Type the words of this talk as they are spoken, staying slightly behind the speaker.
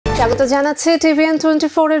স্বাগত জানাচ্ছি টিবিএন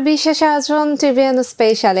 24 এর বিশেষ আয়োজন টিবিএন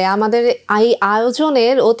স্পেশালে। আমাদের এই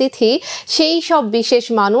আয়োজনের অতিথি সেই সব বিশেষ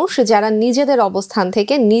মানুষ যারা নিজেদের অবস্থান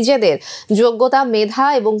থেকে নিজেদের যোগ্যতা, মেধা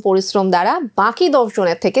এবং পরিশ্রম দ্বারা বাকি 10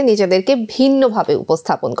 জনের থেকে নিজেদেরকে ভিন্নভাবে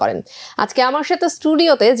উপস্থাপন করেন। আজকে আমার সাথে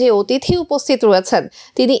স্টুডিওতে যে অতিথি উপস্থিত রয়েছেন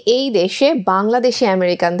তিনি এই দেশে বাংলাদেশি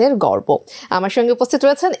আমেরিকানদের গর্ব। আমার সঙ্গে উপস্থিত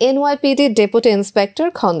রয়েছেন এনওয়পিডি ডেপুটি ইন্সপেক্টর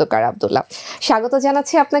খন্দকার আব্দুল্লাহ। স্বাগত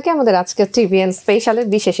জানাচ্ছি আপনাকে আমাদের আজকের টিবিএন স্পেশালের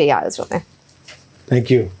বিশেষ এই আয়োজনে। Thank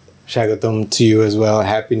you. Shagatam to you as well.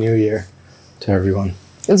 Happy New Year to everyone.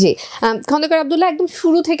 জি, খন্দকার আব্দুল্লাহ, একদম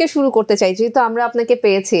শুরু থেকে শুরু করতে চাই। যেহেতু আমরা আপনাকে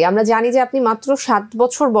পেয়েছি, আমরা জানি যে আপনি মাত্র 7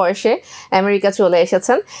 বছর বয়সে আমেরিকা চলে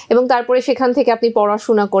এসেছেন এবং তারপরে সেখান থেকে আপনি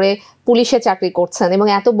পড়াশোনা করে পুলিশে চাকরি করছেন এবং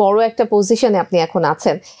এত বড় একটা পজিশনে আপনি এখন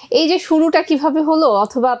আছেন। এই যে শুরুটা কিভাবে হলো,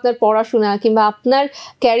 অথবা আপনার পড়াশোনা কিংবা আপনার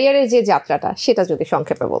ক্যারিয়ারের যে যাত্রাটা, সেটা যদি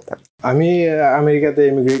সংক্ষেপে বলতেন। আমি আমেরিকাতে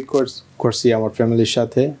ইমিগ্রেট করছি আমার ফ্যামিলির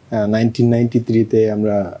সাথে। 1993-তে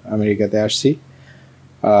আমরা আমেরিকাতে আসছি।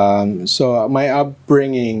 So my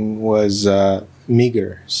upbringing was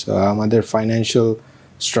meager. So আমাদের financial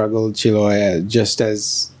struggle ছিল just as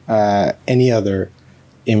any other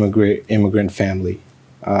immigrant family.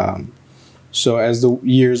 So as the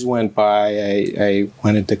years went by, I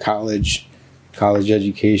went into college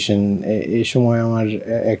education. এই সময় আমার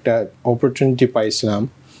একটা opportunity পাইছিলাম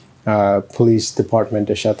police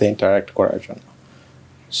departmenটের সাথে interact করার জন্য.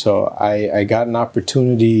 So I got an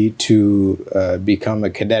opportunity to become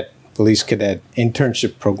a cadet, police cadet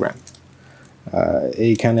internship program.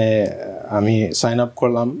 এইখানে আমি sign up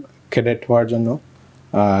করলাম cadet হওয়ার জন্য,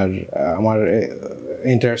 আর আমার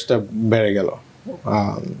ইন্টারেস্টটা বেড়ে গেল.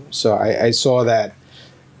 So I saw that,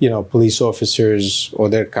 you know, police officers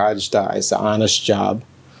ওদের কাজটা is an honest job.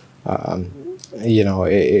 You know,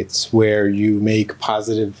 it's where you make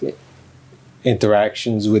positive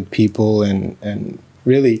interactions with people and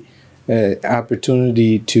really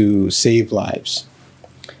opportunity to save lives.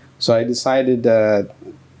 So I decided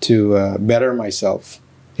to better myself.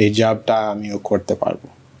 A job ta amio korte parbo.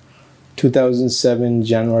 2007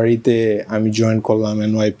 January te ami joined Kollam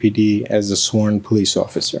NYPD as a sworn police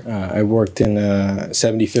officer. I worked in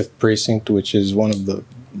 75th precinct, which is one of the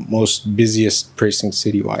most busiest precincts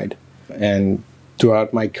citywide. And throughout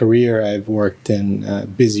my career, I've worked in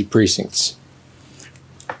busy precincts.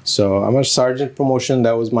 So I'm a sergeant promotion.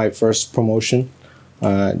 That was my first promotion.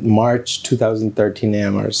 March 2013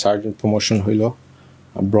 I'm a sergeant promotion হইলো।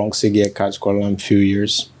 ব্রঙ্কসে গিয়ে কাজ করলাম few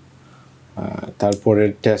years. তারপরে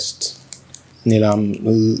test নিলাম,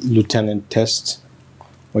 লিeutenant test.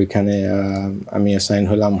 ওইখানে আমি assign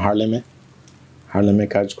হলাম হার্লেমে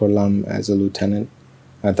কাজ করলাম as a lieutenant.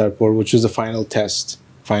 তারপর which was the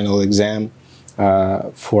final exam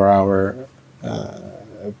for our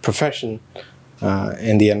profession.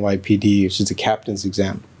 In the NYPD, which is the captain's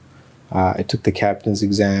exam. I took the captain's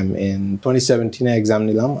exam in 2017 exam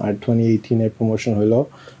nilam, R 2018 promotion হলো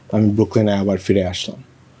আমি ব্রুকলিনে আবার ফিরে আসলাম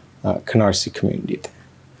Canarsie community তে।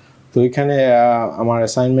 তো এখানে আমার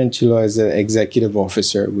assignment ছিল as an executive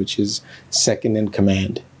officer, which is second in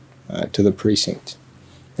command to the precinct.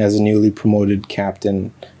 As a newly promoted captain,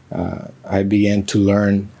 I began to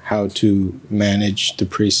learn how to manage the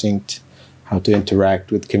precinct, how to interact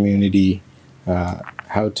with community,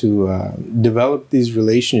 how to develop these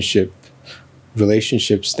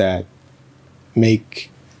relationships that make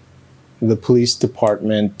the police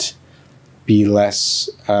department be less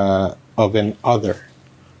of an other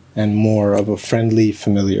and more of a friendly,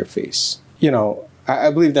 familiar face. You know, I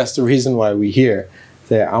believe that's the reason why we're here.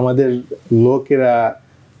 That আমাদের লোকেরা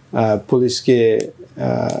পুলিশকে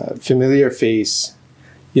familiar face,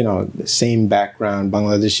 you know, the same background,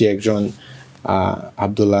 Bangladeshi একজন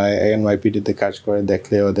আব্দুল্লাহ এনওয়াইপিডিতে কাজ করে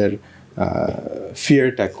দেখলে ওদের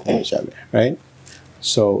ফিয়ারটা কমে যাবে, right?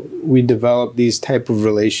 So we developed these type of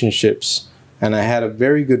relationships, and I had a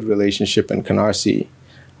very good relationship in Canarsie,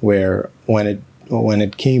 where when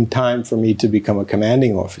it came time for me to become a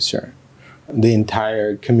commanding officer, the entire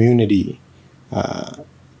community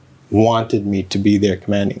wanted me to be their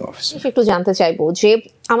commanding officer. একটু জানতে চাইবো যে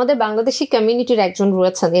আমাদের বাংলাদেশি কমিউনিটির একজন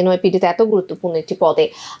রয়েছেন এনওয়াইপিডিতে এত গুরুত্বপূর্ণ একটি পদে,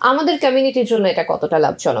 আমাদের কমিউনিটির জন্য এটা কতটা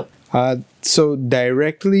লাভজনক? So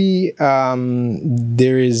directly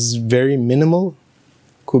there is very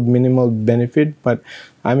খুব minimal benefit, but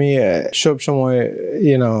আমি সব সময়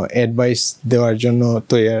you know advice দেওয়ার জন্য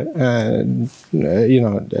তৈয়ার, you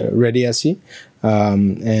know ready আছি,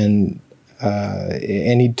 and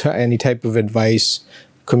any type of advice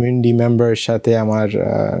community member সাথে আমার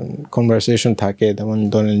কনভারসেশন থাকে। যেমন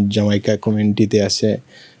ধরেন জামাইকা কমিউনিটিতে আছে,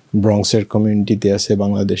 ব্রঙ্কসের কমিউনিটিতে আছে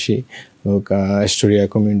বাংলাদেশি, অ্যাস্টোরিয়া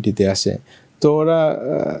কমিউনিটিতে আছে। তো ওরা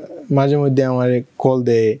মাঝে মধ্যে আমার কল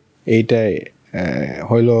দেয় এইটাই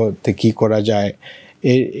হইলো তে কি করা যায়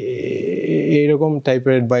এইরকম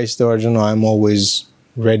টাইপের অ্যাডভাইস দেওয়ার জন্য I'm always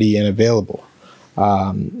ready and available.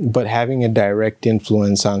 But having a direct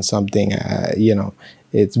influence on something,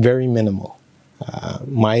 it's very minimal.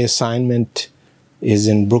 My assignment is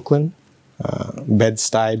in Brooklyn,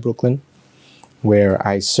 Bed-Stuy, Brooklyn, where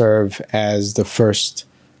I serve as the first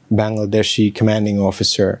Bangladeshi commanding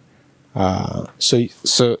officer. So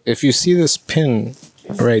if you see this pin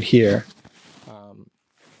right here,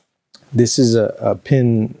 this is a pin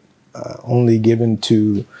only given to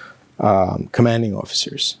commanding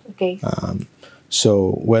officers. Okay. So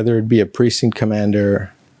whether it be a precinct commander,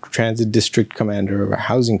 transit district commander, or a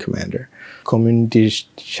housing commander, community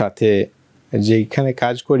সাথে যেখানে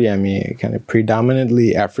কাজ করি আমি এখানে predominantly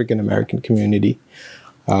African American community.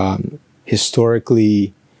 Historically,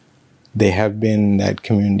 they have been that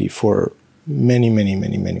community for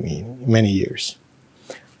many years.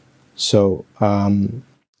 So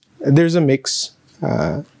there's a mix.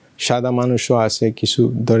 সাদা মানুষও আছে কিছু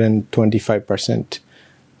ধরেন 25%,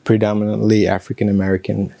 predominantly African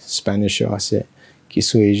American, Spanishও আছে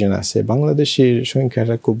কিছু Asian আছে বাংলাদেশের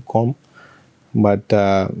সংখ্যাটা খুব কম. But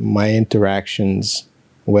my interactions,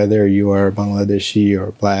 whether you are Bangladeshi or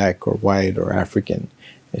black or white or African,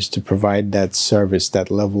 is to provide that service, that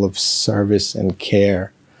level of service and care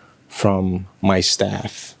from my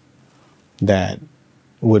staff that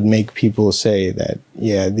would make people say that,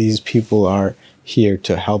 yeah, these people are here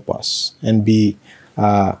to help us, and be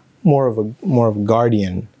more of a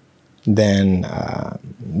guardian than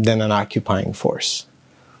an occupying force.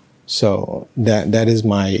 So that is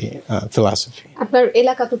my philosophy. আপনার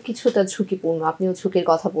এলাকা তো কিছুটা ঝুঁকিপূর্ণ, আপনিও ঝুঁকির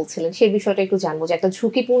কথা বলছিলেন, সেই বিষয়টা একটু জানবো যে একটা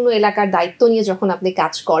ঝুঁকিপূর্ণ এলাকার দায়িত্ব নিয়ে যখন আপনি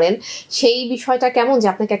কাজ করেন সেই বিষয়টা কেমন, যে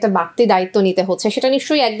আপনাকে একটা বাড়তি দায়িত্ব নিতে হচ্ছে, সেটা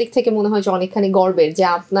নিশ্চয়ই একদিক থেকে মনে হয় যে অনেকখানি গর্বের, যে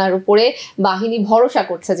আপনার উপরে বাহিনী ভরসা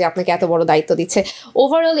করছে যে আপনাকে এত বড় দায়িত্ব দিচ্ছে।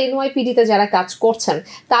 ওভারঅল এনওয়াইপিডিতে যারা কাজ করছেন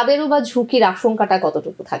তাদেরও বা ঝুঁকির আশঙ্কাটা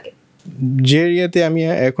কতটুকু থাকে? যে এরিয়াতে আমি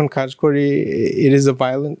এখন কাজ করি, it is a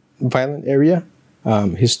violent area.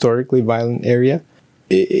 Historically violent area.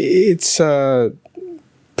 It's a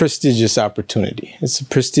prestigious opportunity. It's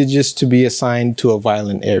prestigious to be assigned to a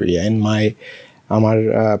violent area. And আমার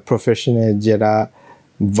profession-এ যারা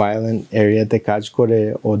violent area-তে কাজ করে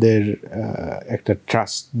ওদের একটা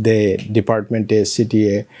ট্রাস্ট দেয় ডিপার্টমেন্টে,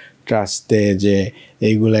 সিটিয়ে ট্রাস্ট দেয় যে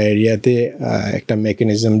এইগুলা এরিয়াতে একটা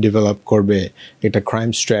মেকানিজম ডেভেলপ করবে, একটা ক্রাইম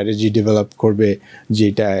স্ট্র্যাটেজি ডেভেলপ করবে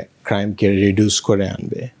যেটা ক্রাইমকে রিডিউস করে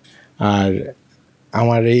আনবে। আর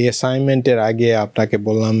আমার এই অ্যাসাইনমেন্টের আগে আপনাকে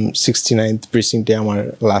বললাম 69th প্রিসিংটে আমার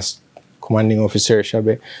লাস্ট কমান্ডিং অফিসার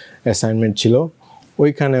হিসাবে অ্যাসাইনমেন্ট ছিল।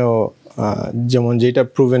 ওইখানেও যেমন যেটা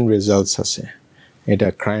প্রুভেন রেজাল্টস আছে, এটা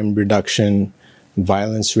ক্রাইম রিডাকশন,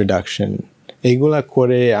 ভায়োলেন্স রিডাকশন, এইগুলা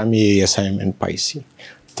করে আমি এই অ্যাসাইনমেন্ট পাইছি।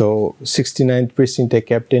 তো 69th প্রিসিংটে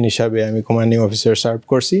ক্যাপ্টেন হিসাবে আমি কমান্ডিং অফিসার সার্ভ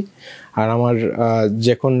করছি। আর আমার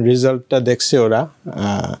যখন রেজাল্টটা দেখছে ওরা,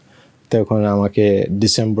 তখন আমাকে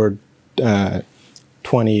ডিসেম্বর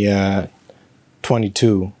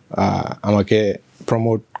 2022 আমাকে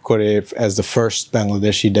প্রমোট করে as the first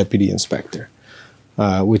Bangladeshi deputy inspector,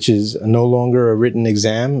 which is no longer a written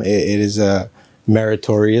exam. It is a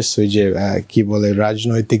meritorious, যে কি বলে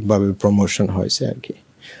রাজনৈতিকভাবে প্রমোশন হয়েছে আর কি,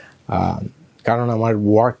 কারণ আমার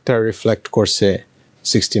ওয়ার্কটা রিফ্লেক্ট করছে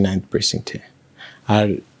 69th প্রিসিংটে। আর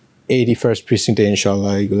 81st প্রিসিংটে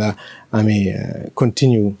ইনশাল্লাহ এগুলা আমি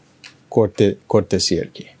কন্টিনিউ করতেছি আর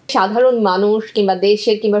কি। সাধারণ মানুষ কিংবা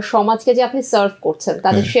দেশের কিংবা সমাজকে যে আপনি সার্ভ করছেন,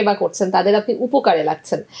 তাদের সেবা করছেন, তাদের আপনি উপকারে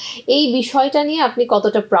লাগছেন, এই বিষয়টা নিয়ে আপনি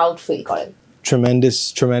কতটা প্রাউড ফিল করেন?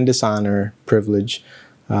 Tremendous honor, privilege.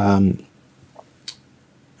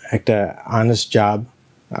 একটা honest job,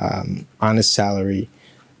 honest salary,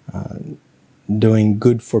 doing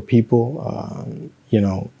good for people,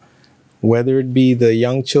 whether it be the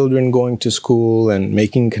young children going to school and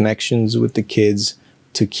making connections with the kids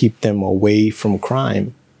to keep them away from crime,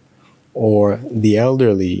 or the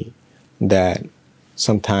elderly that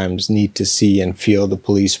sometimes need to see and feel the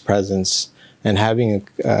police presence, and having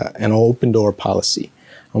an open door policy.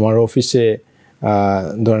 আমার অফিসে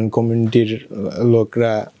ধরেন কমিউনিটির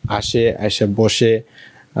লোকরা এসে বসে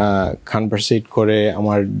কনভারসেট করে,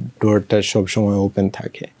 আমার ডোরটা সবসময় ওপেন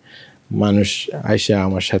থাকে। মানুষ আইসা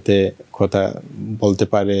আমার সাথে কথা বলতে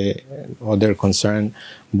পারে, ওদের কনসার্ন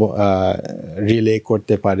রিলে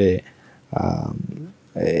করতে পারে।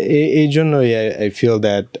 এই জন্যই I feel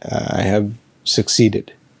that I have succeeded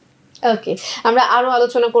ওকে, আমরা আরো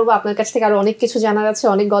আলোচনা করব, আপনার কাছ থেকে আরো অনেক কিছু জানার আছে,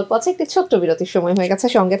 অনেক গল্প আছে। একটি ছোট্ট বিরতির সময় হয়ে গেছে,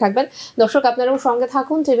 সঙ্গে থাকবেন দর্শক, আপনারাও সঙ্গে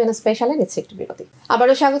থাকুন। টিবিএন স্পেশালে নিচ্ছে একটি বিরতি।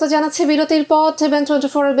 আবারও স্বাগত জানাচ্ছি বিরতির পর টিবিএন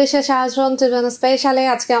 24 এর বিশেষ আয়োজন টিবিএন স্পেশালে।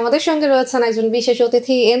 আজকে আমাদের সঙ্গে রয়েছেন একজন বিশেষ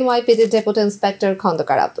অতিথি, NYPD deputy inspector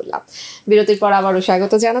Khandakar Abdullah. বিরতির পর আবারও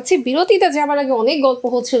স্বাগত জানাচ্ছি। বিরতিতে যাবার আগে অনেক গল্প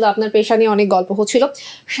হচ্ছিল, আপনার পেশা নিয়ে অনেক গল্প হচ্ছিল।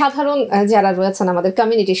 সাধারণ যারা রয়েছেন আমাদের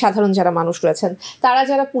কমিউনিটি, সাধারণ যারা মানুষ রয়েছেন, তারা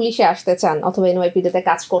যারা পুলিশে আসতে চান অথবা এনওয়াইপিডিতে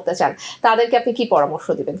কাজ করতে চান, তাদেরকে আপনি কি পরামর্শ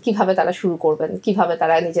দিবেন? কিভাবে তারা শুরু করবেন? কিভাবে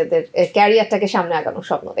তারা নিজেদের ক্যারিয়ারটাকে সামনে আগানোর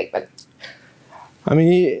স্বপ্ন দেখবেন? আমি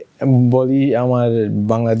বলি, আমার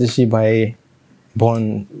বাংলাদেশি ভাই বোন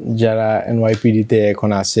যারা এনওয়াইপিডিতে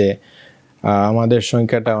এখন আছে, আমাদের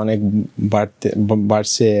সংখ্যাটা অনেক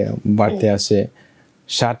বাড়তে আছে।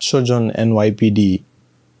 700 জন এনওয়াইপিডি,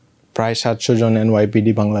 প্রায় 700 জন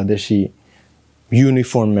এনওয়াইপিডি বাংলাদেশি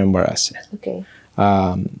ইউনিফর্ম মেম্বার আছে।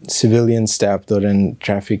 সিভিলিয়ান স্টাফ ধরেন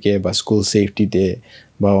ট্রাফিকে বা স্কুল সেফটিতে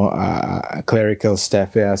বা ক্লেরিক্যাল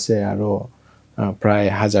স্টাফে আছে আরও প্রায়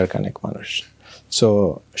 1000 খানেক মানুষ। সো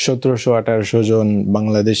 1700-1800 জন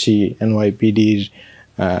বাংলাদেশি এনওয়াইপিডির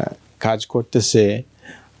কাজ করতেছে।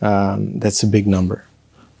 That's a big number.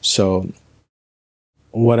 So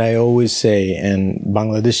what I always say, and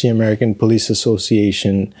Bangladeshi American Police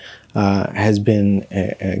Association has been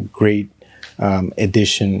a great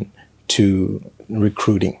addition to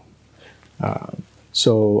recruiting.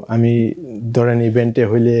 So আমি ধরেন ইভেন্টে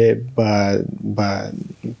হইলে বা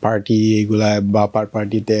পার্টি এগুলা বা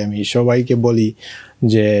পার্টিতে আমি সবাইকে বলি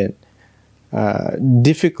যে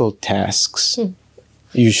difficult tasks,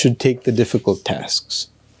 you should take the difficult tasks.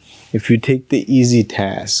 If you take the easy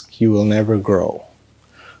task, you will never grow.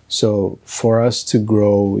 So for us to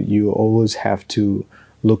grow, you always have to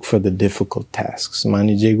look for the difficult tasks.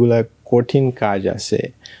 মানে যেগুলা কঠিন কাজ আছে,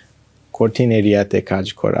 কঠিন এরিয়াতে কাজ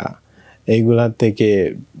করা, এইগুলা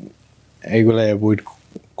অ্যাভয়েড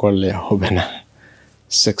করলে হবে না।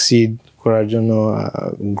 সাকসিড করার জন্য,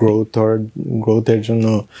 গ্রোথের জন্য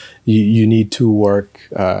you need to work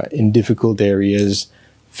in difficult areas,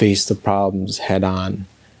 face the problems head on,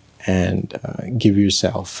 and give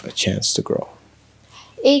yourself a chance to grow.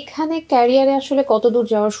 এইখানে ক্যারিয়ারে আসলে কত দূর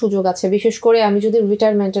যাওয়ার সুযোগ আছে? বিশেষ করে আমি যদি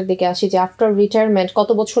রিটায়ারমেন্টের দিকে আসি, যে আফটার রিটায়ারমেন্ট কত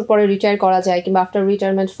বছর পরে রিটায়ার করা যায়, কিংবা আফটার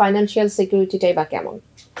রিটায়ারমেন্ট ফাইন্যান্সিয়াল সিকিউরিটিটাই বা কেমন?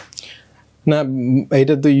 না,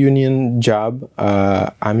 এটা তো ইউনিয়ন জব।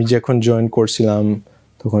 আমি যখন জয়েন করছিলাম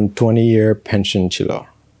তখন 20-year পেনশন ছিল।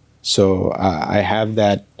 So I have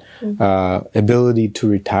that ability to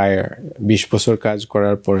retire. 20 বছর কাজ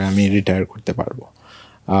করার পরে আমি রিটায়ার করতে পারবো।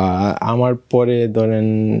 আমার পরে ধরেন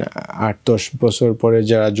 8-10 বছর পরে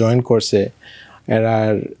যারা জয়েন করছে,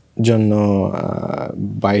 এরার জন্য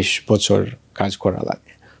 22 বছর কাজ করা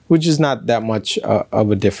লাগে, which is not that much of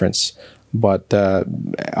a difference. But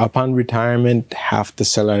upon retirement, half the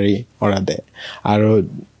salary ওরা দেয়। আরও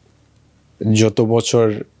যত বছর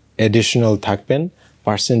additional থাকবেন,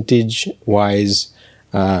 পার্সেন্টেজ ওয়াইজ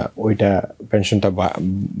ওইটা পেনশনটা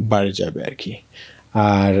বাড়ে যাবে আর কি।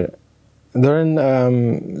 আর ধরেন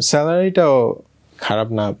স্যালারিটাও খারাপ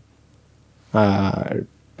না, আর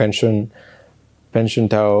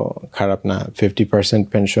পেনশনটাও খারাপ না। 50%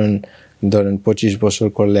 পেনশন ধরেন 25 বছর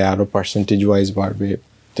করলে আরও পার্সেন্টেজ ওয়াইজ বাড়বে,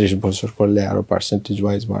 30 বছর করলে আরও পার্সেন্টেজ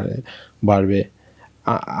ওয়াইজ বাড়বে।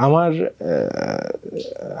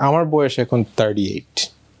 আমার বয়স এখন 38,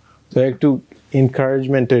 তো একটু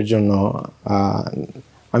এনকারেজমেন্টের জন্য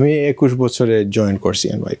আমি 21 বছরে জয়েন করছি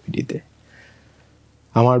এনওয়াইপিডিতে।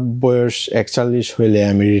 আমার বয়স 41 হইলে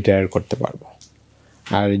আমি রিটায়ার করতে পারবো।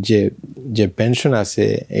 আর যে পেনশন আছে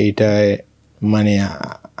এইটায় মানে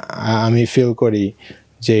আমি ফিল করি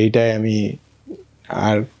যে এইটায় আমি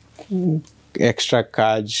আর এক্সট্রা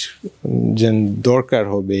কাজ যেন দরকার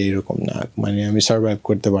হবে এরকম না, মানে আমি সার্ভাইভ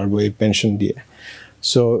করতে পারবো এই পেনশন দিয়ে।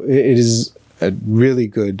 So it is a really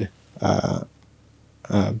good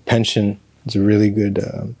pension. It's a really good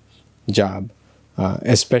job,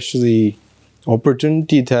 especially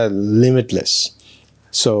opportunity are limitless.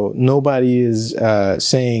 So nobody is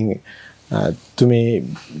saying তুমি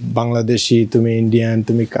বাংলাদেশি, তুমি ইন্ডিয়ান,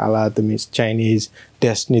 তুমি কালা, তুমি চাইনিজ,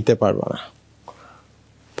 টেস্ট নিতে পারবো না।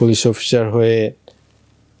 পুলিশ অফিসার হয়ে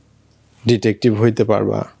ডিটেকটিভ হইতে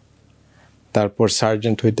পারবা, তারপর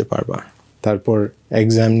সার্জেন্ট হইতে পারবা, তারপর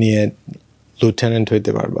এক্সাম নিয়ে লিeutenant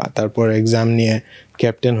হইতে পারবা, তারপর এক্সাম নিয়ে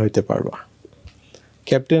ক্যাপ্টেন হইতে পারবা।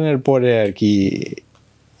 ক্যাপ্টেনের পরে আর কি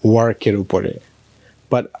ওয়ার্কের উপরে,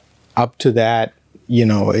 but up to that you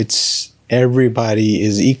know it's everybody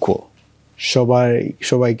is equal.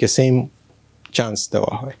 সবাইকে সেম চান্স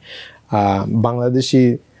দেওয়া হয়। বাংলাদেশি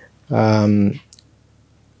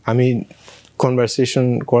আমি কনভারসেশন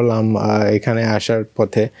করলাম এখানে আসার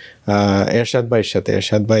পথে এরশাদ ভাইয়ের সাথে।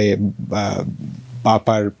 এরশাদ ভাই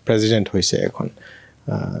বাপার প্রেসিডেন্ট হয়েছে এখন,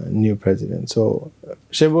 নিউ প্রেসিডেন্ট। সো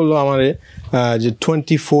সে বললো আমারে যে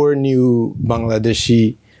 24 new Bangladeshi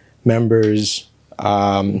members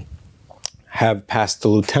have passed the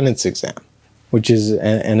lieutenant's exam, which is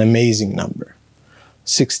an amazing number.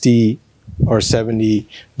 60 or 70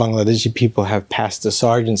 Bangladeshi people have passed the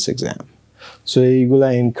sergeant's exam. So igula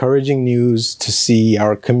encouraging news to see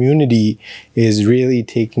our community is really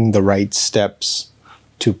taking the right steps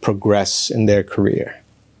to progress in their career.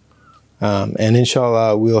 And inshallah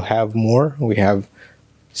we'll have more. We have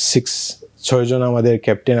 6 জন আমাদের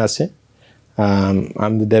captain আছে.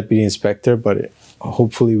 I'm the deputy inspector, but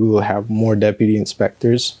hopefully we will have more deputy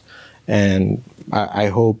inspectors. And I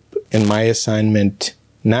hope in my assignment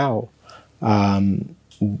now,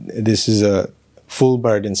 this is a full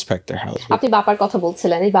bird inspector house. আপনি বাপার কথা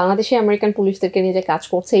বলছিলেন, এই Bangladeshi American পুলিশদেরকে নিয়ে যে কাজ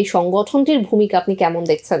করছে এই সংগঠনটির ভূমিকা আপনি কেমন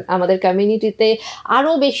দেখছেন আমাদের কমিউনিটিতে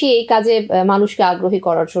আরো বেশি এই কাজে মানুষকে আগ্রহী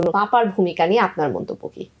করার জন্য বাপার ভূমিকা নিয়ে আপনার মন্তব্য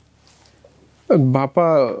কি? বাপা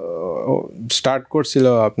স্টার্ট করছিল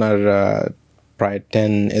আপনার প্রায়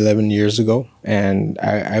 10-11 years ago, and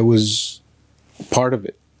I was part of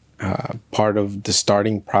it, part of the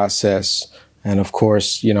starting process. And of course,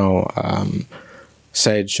 you know,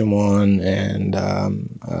 Syed Shuman and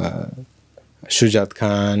Shujat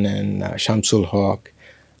Khan and Shamsul Haq,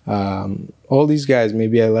 all these guys,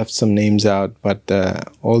 maybe I left some names out, but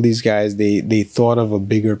all these guys, they thought of a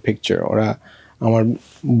bigger picture. Ora amar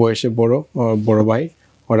boyeshe boro bhai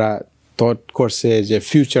ora thought korche je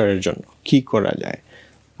future er jonno ki kora jay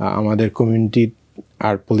amader community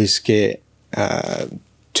ar police ke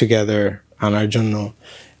together anar jonno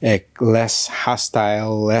ek less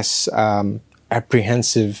hostile, less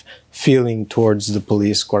apprehensive feeling towards the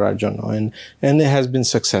police korar jonno, and it has been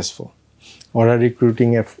successful. Ora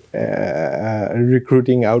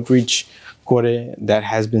recruiting outreach করে, that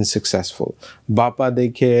has been successful. Bapa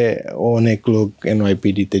দেখে অনেক লোক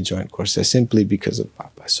NYPD তে join করছে simply because of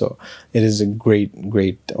Bapa. So it is a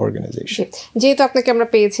great organization. যেহেতু আপনাকে আমরা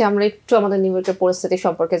পেয়েছি, আমরা একটু আমাদের নিউ ইয়র্কের পরিস্থিতি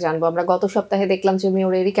সম্পর্কে জানবো। আমরা গত সপ্তাহে দেখলাম যে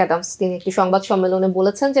মেয়র এরিক অ্যাডামস তিনি একটি সংবাদ সম্মেলনে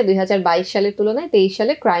বলেছেন যে 2022 সালের তুলনায় 23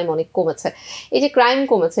 সালে ক্রাইম অনেক কমেছে। এই যে ক্রাইম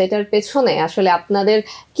কমেছে, এটার পেছনে আসলে আপনাদের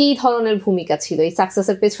কি ধরনের ভূমিকা ছিল? এই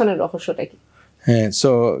সাকসেসের পেছনের রহস্যটা কি? হ্যাঁ,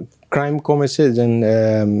 so crime comes in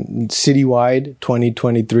citywide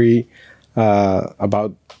 2023,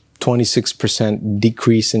 about 26%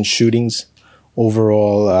 decrease in shootings.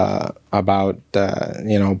 Overall, about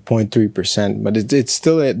 0.3%, but it's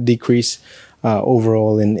still a decrease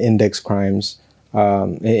overall in index crimes.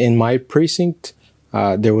 In my precinct,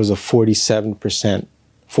 there was a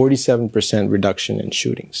 47% reduction in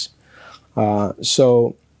shootings. So,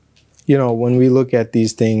 you know, when we look at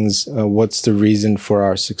these things, what's the reason for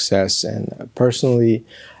our success? And personally,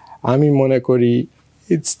 Ami Monakori,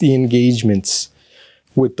 it's the engagements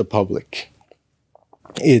with the public.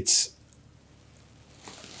 It's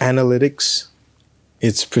analytics,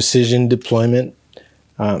 it's precision deployment,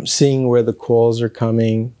 seeing where the calls are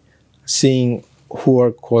coming, seeing who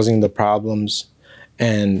are causing the problems,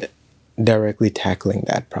 and directly tackling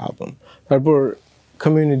that problem.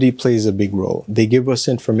 Community plays a big role. They give us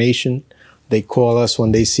information. They call us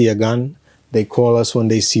when they see a gun. They call us when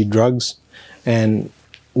they see drugs. And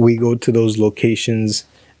we go to those locations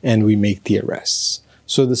and we make the arrests.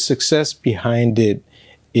 So the success behind it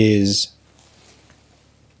is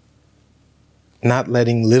not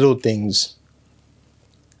letting little things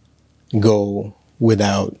go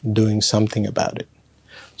without doing something about it.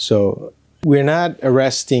 So we're not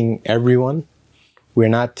arresting everyone.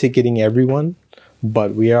 We're not ticketing everyone. But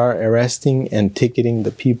we are arresting and ticketing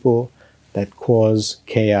the people that cause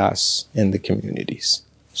chaos in the communities.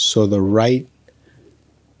 So the right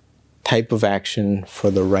type of action for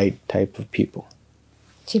the right type of people.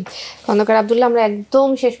 Khandakar Abdullah, আমরা একদম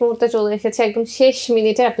শেষ মুহূর্তে চলে এসেছি। একদম শেষ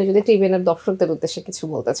মিনিটে আপনি যদি টিবিএন এর দর্শকদের উদ্দেশ্যে কিছু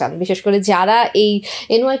বলতে চান, বিশেষ করে যারা এই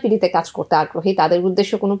এনওয়াইপিডিতে কাজ করতে আগ্রহী তাদের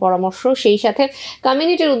উদ্দেশ্যে কোনো পরামর্শ, সেই সাথে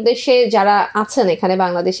কমিউনিটির উদ্দেশ্যে যারা আছেন এখানে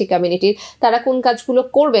বাংলাদেশি কমিউনিটির, তারা কোন কাজগুলো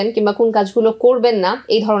করবেন কিংবা কোন কাজগুলো করবেন না,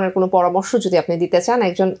 এই ধরনের কোনো পরামর্শ যদি আপনি দিতে চান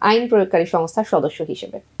একজন আইন প্রয়োগকারী সংস্থার সদস্য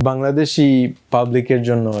হিসেবে। বাংলাদেশি পাবলিকের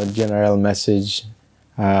জন্য জেনারেল মেসেজ,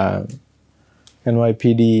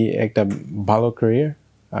 NYPD একটা ভালো career.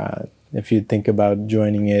 If you think about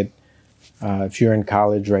joining it, if you're in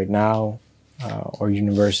college right now or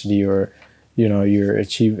university, or you're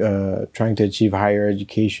trying to achieve higher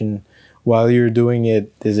education, while you're doing it,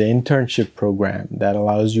 there's an internship program that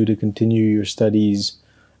allows you to continue your studies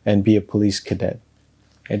and be a police cadet.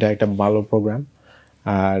 It's a balo program.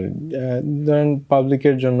 আর ধরেন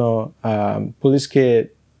পাবলিকের জন্য পুলিশকে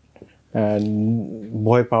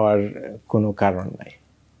ভয় পাওয়ার কোনো কারণ নাই,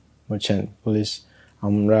 বুঝছেন? Police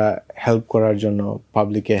আমরা হেল্প করার জন্য,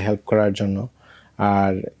 পাবলিকে হেল্প করার জন্য।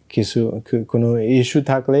 আর কোনো ইস্যু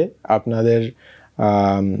থাকলে আপনাদের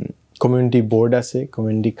কমিউনিটি বোর্ড আছে,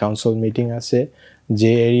 কমিউনিটি কাউন্সিল মিটিং আছে,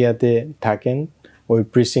 যে এরিয়াতে থাকেন ওই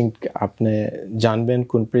প্রিসিংক্ট আপনি জানবেন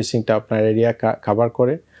কোন প্রিসিংক্টটা আপনার এরিয়া কভার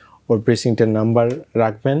করে, ওই প্রিসিংক্টের নাম্বার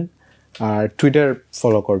রাখবেন আর টুইটার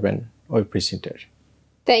ফলো করবেন ওই প্রিসিংক্টের।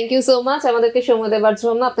 থ্যাংক ইউ সো মাচ আমাদেরকে সময় দেওয়ার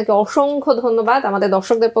জন্য। আপনাকে অসংখ্য ধন্যবাদ আমাদের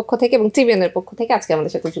দর্শকদের পক্ষ থেকে এবং টিবিএন এর পক্ষ থেকে আজকে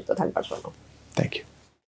আমাদের সাথে যুক্ত থাকবার জন্য। Thank you.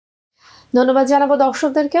 ধন্যবাদ জানাবো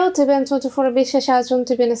দর্শকদেরকেও। TBN 24 এর বিশেষ আয়োজন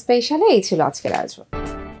TBN স্পেশালে এই ছিল আজকের আয়োজন।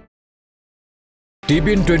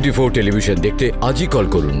 TBN 24 টেলিভিশন দেখতে আজই কল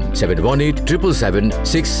করুন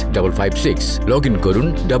 7187776556। লগ ইন করুন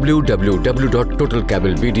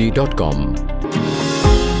www.totalcablebd.com।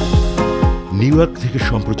 নিউ ইয়র্ক থেকে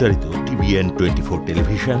সম্প্রচারিত TBN 24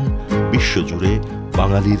 টেলিভিশন বিশ্বজুড়ে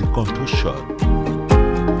বাঙালির কণ্ঠস্বর।